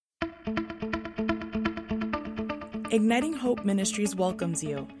Igniting Hope Ministries welcomes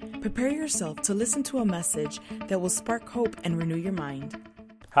you. Prepare yourself to listen to a message that will spark hope and renew your mind.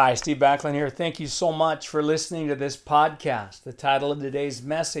 Hi, Steve Backlund here. Thank you so much for listening to this podcast. The title of today's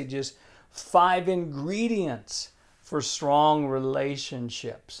message is 5 Ingredients for Strong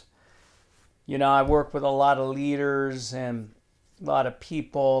Relationships. You know, I work with a lot of leaders and a lot of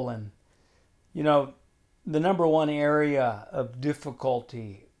people, and you know, the number one area of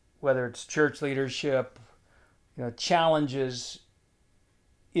difficulty, whether it's church leadership, challenges,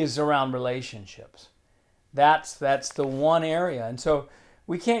 is around relationships. That's the one area. And so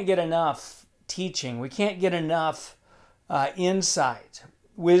we can't get enough teaching. We can't get enough insight,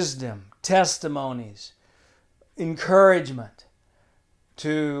 wisdom, testimonies, encouragement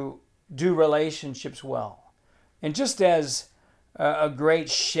to do relationships well. And just as a great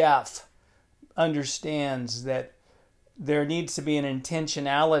chef understands that there needs to be an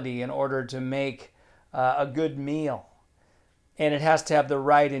intentionality in order to make a good meal, and it has to have the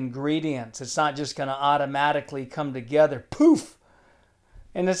right ingredients. It's not just going to automatically come together, poof.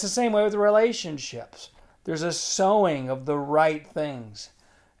 And it's the same way with relationships. There's a sowing of the right things.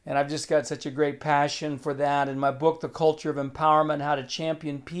 And I've just got such a great passion for that. In my book, The Culture of Empowerment, How to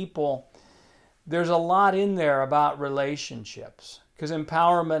Champion People, there's a lot in there about relationships. Because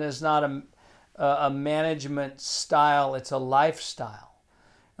empowerment is not a management style, it's a lifestyle.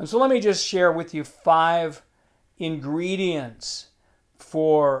 And so let me just share with you 5 ingredients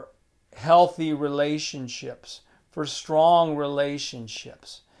for healthy relationships, for strong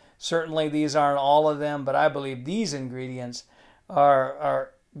relationships. Certainly these aren't all of them, but I believe these ingredients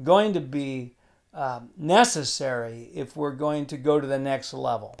are going to be necessary if we're going to go to the next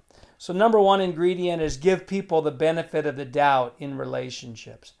level. So number 1 ingredient is give people the benefit of the doubt in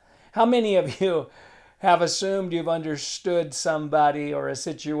relationships. How many of you have assumed you've understood somebody or a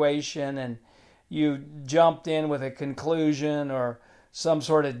situation and you jumped in with a conclusion or some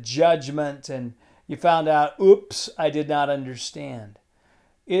sort of judgment and you found out, oops, I did not understand?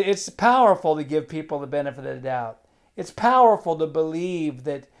 It's powerful to give people the benefit of the doubt. It's powerful to believe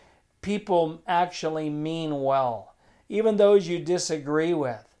that people actually mean well, even those you disagree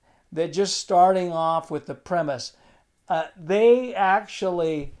with, that just starting off with the premise, they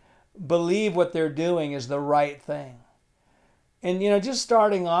actually believe what they're doing is the right thing. And just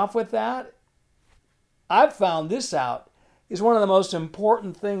starting off with that, I've found this out, is one of the most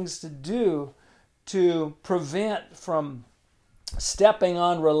important things to do to prevent from stepping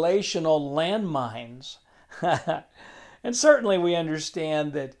on relational landmines. And certainly we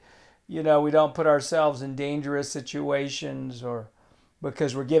understand that, we don't put ourselves in dangerous situations or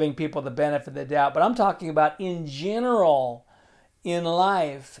because we're giving people the benefit of the doubt. But I'm talking about in general, in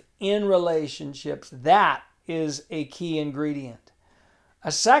life, in relationships, that is a key ingredient.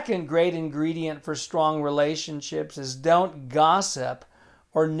 A second great ingredient for strong relationships is don't gossip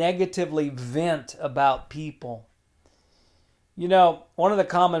or negatively vent about people. One of the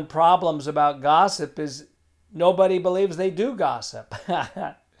common problems about gossip is nobody believes they do gossip.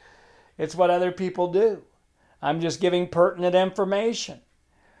 It's what other people do. I'm just giving pertinent information.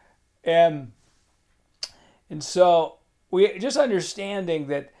 And so we just understanding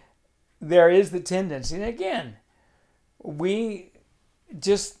that there is the tendency, and again, we've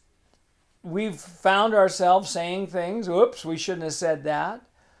found ourselves saying things, oops, we shouldn't have said that.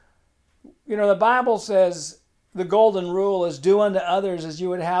 The Bible says the golden rule is do unto others as you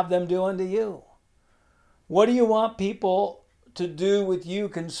would have them do unto you. What do you want people to do with you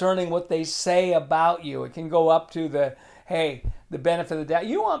concerning what they say about you? It can go up to the benefit of the doubt.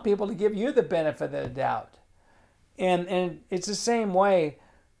 You want people to give you the benefit of the doubt. And it's the same way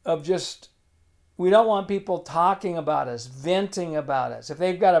of just, we don't want people talking about us, venting about us. If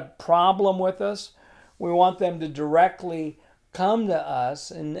they've got a problem with us, we want them to directly come to us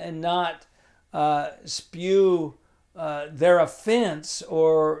and not spew their offense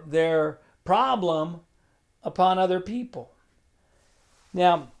or their problem upon other people.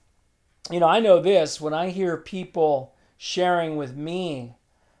 Now, I know this, when I hear people sharing with me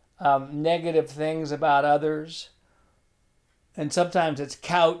negative things about others, and sometimes it's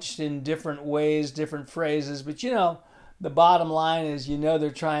couched in different ways, different phrases, but the bottom line is,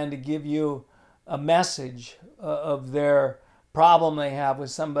 they're trying to give you a message of their problem they have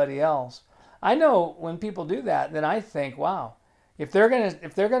with somebody else. I know when people do that, then I think, wow, if they're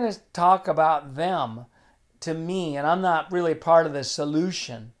gonna talk about them to me, and I'm not really part of the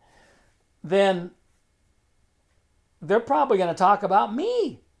solution, then they're probably going to talk about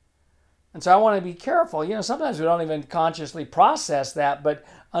me. And so I want to be careful. Sometimes we don't even consciously process that, but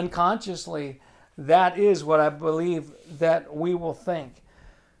unconsciously, that is what I believe that we will think.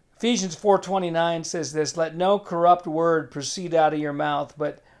 Ephesians 4:29 says this, "Let no corrupt word proceed out of your mouth,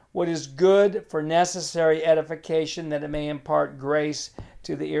 but what is good for necessary edification, that it may impart grace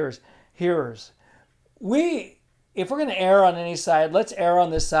to the hearers." If we're going to err on any side, let's err on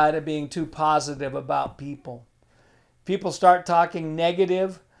the side of being too positive about people. People start talking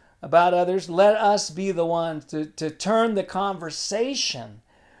negative about others, let us be the ones to turn the conversation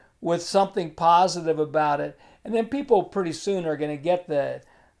with something positive about it. And then people pretty soon are going to get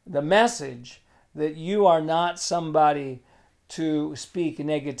the message that you are not somebody to speak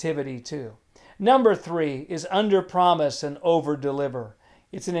negativity to. Number 3 is under promise and over deliver.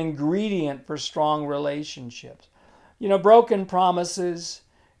 It's an ingredient for strong relationships. Broken promises,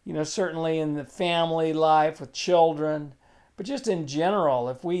 certainly in the family life with children, but just in general,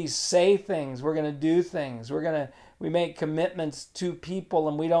 if we say things, we're going to do things, we make commitments to people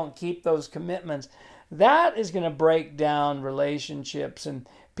and we don't keep those commitments, that is going to break down relationships, and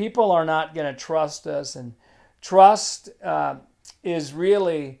people are not going to trust us. And trust is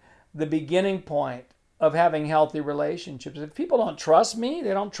really the beginning point of having healthy relationships. If people don't trust me,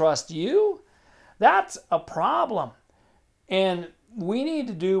 they don't trust you, that's a problem. And we need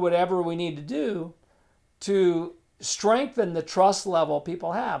to do whatever we need to do to strengthen the trust level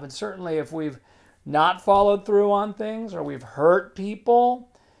people have. And certainly if we've not followed through on things or we've hurt people,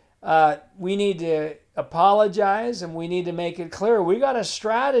 we need to apologize and we need to make it clear. We got a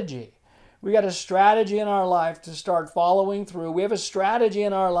strategy. We got a strategy in our life to start following through. We have a strategy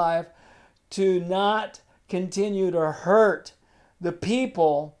in our life to not continue to hurt the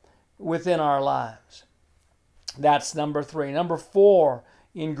people within our lives. That's number 3. Number 4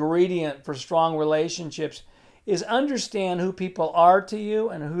 ingredient for strong relationships is understand who people are to you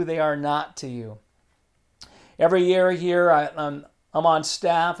and who they are not to you. Every year here, I'm on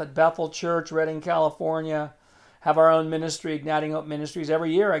staff at Bethel Church, Redding, California, have our own ministry, Igniting Hope Ministries.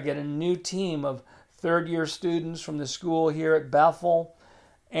 Every year I get a new team of third-year students from the school here at Bethel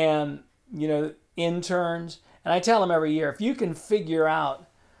and, interns. And I tell them every year, if you can figure out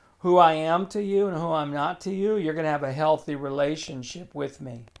who I am to you and who I'm not to you, you're going to have a healthy relationship with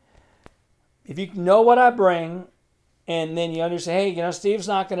me. If you know what I bring, and then you understand, hey, Steve's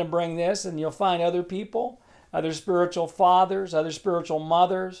not going to bring this, and you'll find other people, other spiritual fathers, other spiritual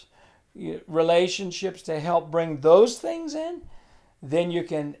mothers, relationships to help bring those things in, then you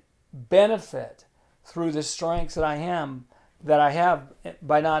can benefit through the strengths that I have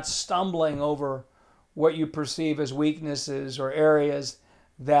by not stumbling over what you perceive as weaknesses or areas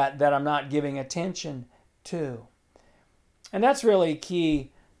that I'm not giving attention to. And that's really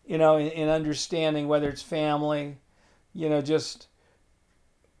key, in understanding whether it's family, just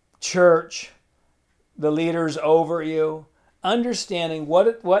church, the leaders over you, understanding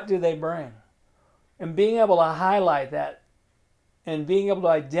what do they bring, and being able to highlight that and being able to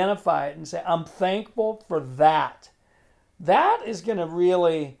identify it and say, I'm thankful for that. That is going to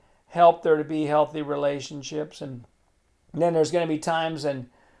really help there to be healthy relationships. And then there's going to be times and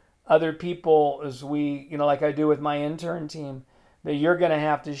other people, as we, like I do with my intern team, that you're going to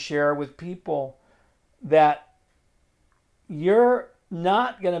have to share with people that you're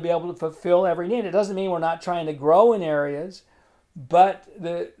not going to be able to fulfill every need. It doesn't mean we're not trying to grow in areas, but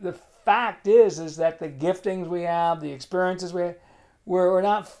the fact is that the giftings we have, the experiences we have, we're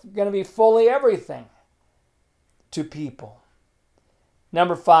not going to be fully everything to people.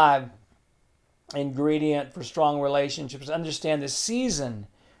 Number 5 ingredient for strong relationships, understand the season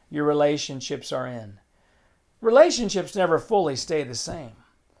your relationships are in. Relationships never fully stay the same.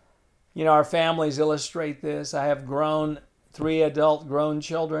 Our families illustrate this. I have 3 adult grown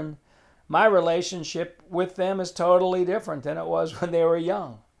children. My relationship with them is totally different than it was when they were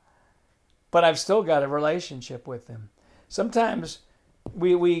young. But I've still got a relationship with them. Sometimes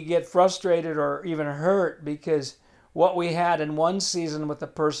we get frustrated or even hurt because what we had in one season with a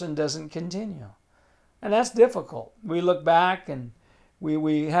person doesn't continue. And that's difficult. We look back and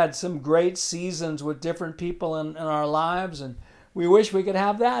we had some great seasons with different people in our lives, and we wish we could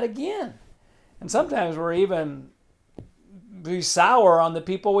have that again. And sometimes we sour on the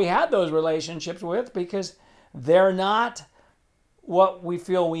people we had those relationships with because they're not what we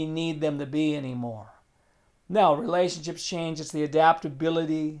feel we need them to be anymore. No, relationships change. It's the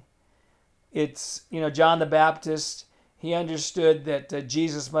adaptability. It's, John the Baptist, he understood that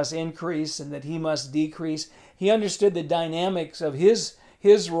Jesus must increase and that he must decrease. He understood the dynamics of his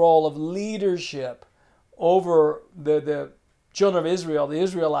role of leadership over the children of Israel, the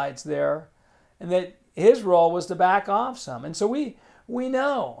Israelites there, and that his role was to back off some. And so we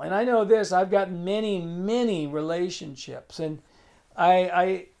know, and I know this, I've got many relationships, and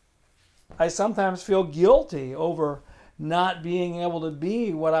I sometimes feel guilty over not being able to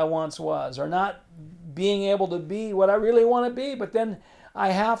be what I once was, or not being able to be what I really want to be. But then I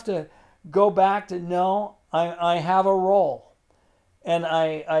have to go back to, no, I have a role. And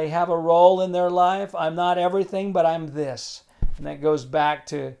I have a role in their life. I'm not everything, but I'm this. And that goes back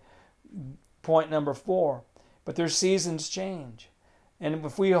to point number 4. But their seasons change. And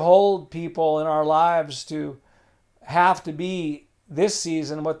if we hold people in our lives to have to be this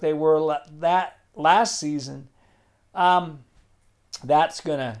season what they were that last season, that's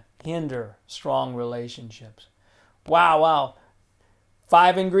going to hinder strong relationships. Wow.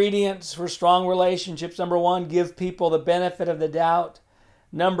 5 ingredients for strong relationships. Number 1, give people the benefit of the doubt.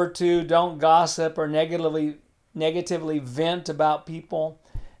 Number 2, don't gossip or negatively vent about people.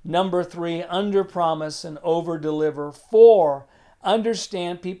 Number 3, underpromise and overdeliver. 4,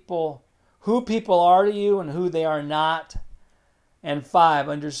 understand who people are to you and who they are not. And 5,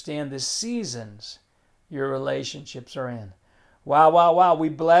 understand the seasons your relationships are in. Wow. We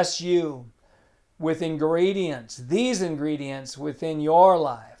bless you with these ingredients within your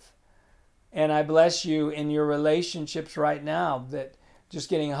life. And I bless you in your relationships right now, that just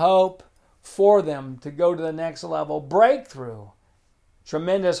getting hope for them to go to the next level, breakthrough,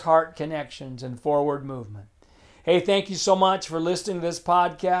 tremendous heart connections, and forward movement. Hey, thank you so much for listening to this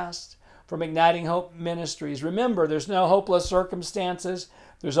podcast from Igniting Hope Ministries. Remember, there's no hopeless circumstances.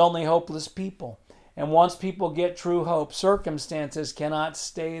 There's only hopeless people. And once people get true hope, circumstances cannot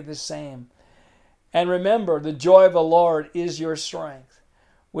stay the same. And remember, the joy of the Lord is your strength.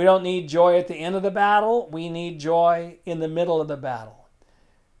 We don't need joy at the end of the battle. We need joy in the middle of the battle.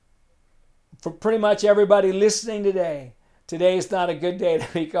 For pretty much everybody listening today, today's not a good day to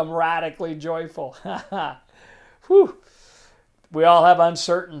become radically joyful. Whew. We all have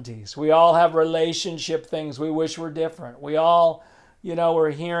uncertainties. We all have relationship things we wish were different. We all,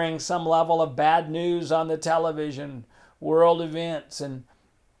 we're hearing some level of bad news on the television, world events, and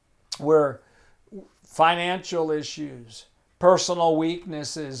we're financial issues, personal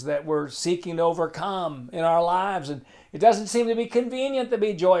weaknesses that we're seeking to overcome in our lives. And it doesn't seem to be convenient to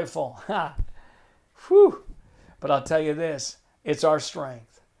be joyful. Whew. But I'll tell you this, it's our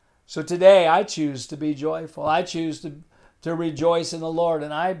strength. So today I choose to be joyful. I choose to rejoice in the Lord.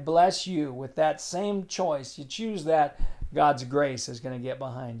 And I bless you with that same choice. You choose that, God's grace is going to get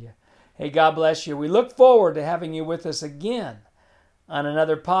behind you. Hey, God bless you. We look forward to having you with us again on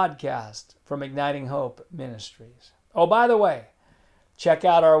another podcast from Igniting Hope Ministries. Oh, by the way, check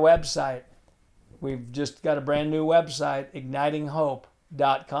out our website. We've just got a brand new website,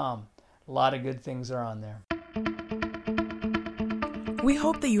 ignitinghope.com. A lot of good things are on there. We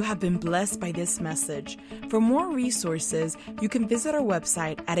hope that you have been blessed by this message. For more resources, you can visit our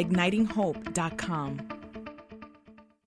website at ignitinghope.com.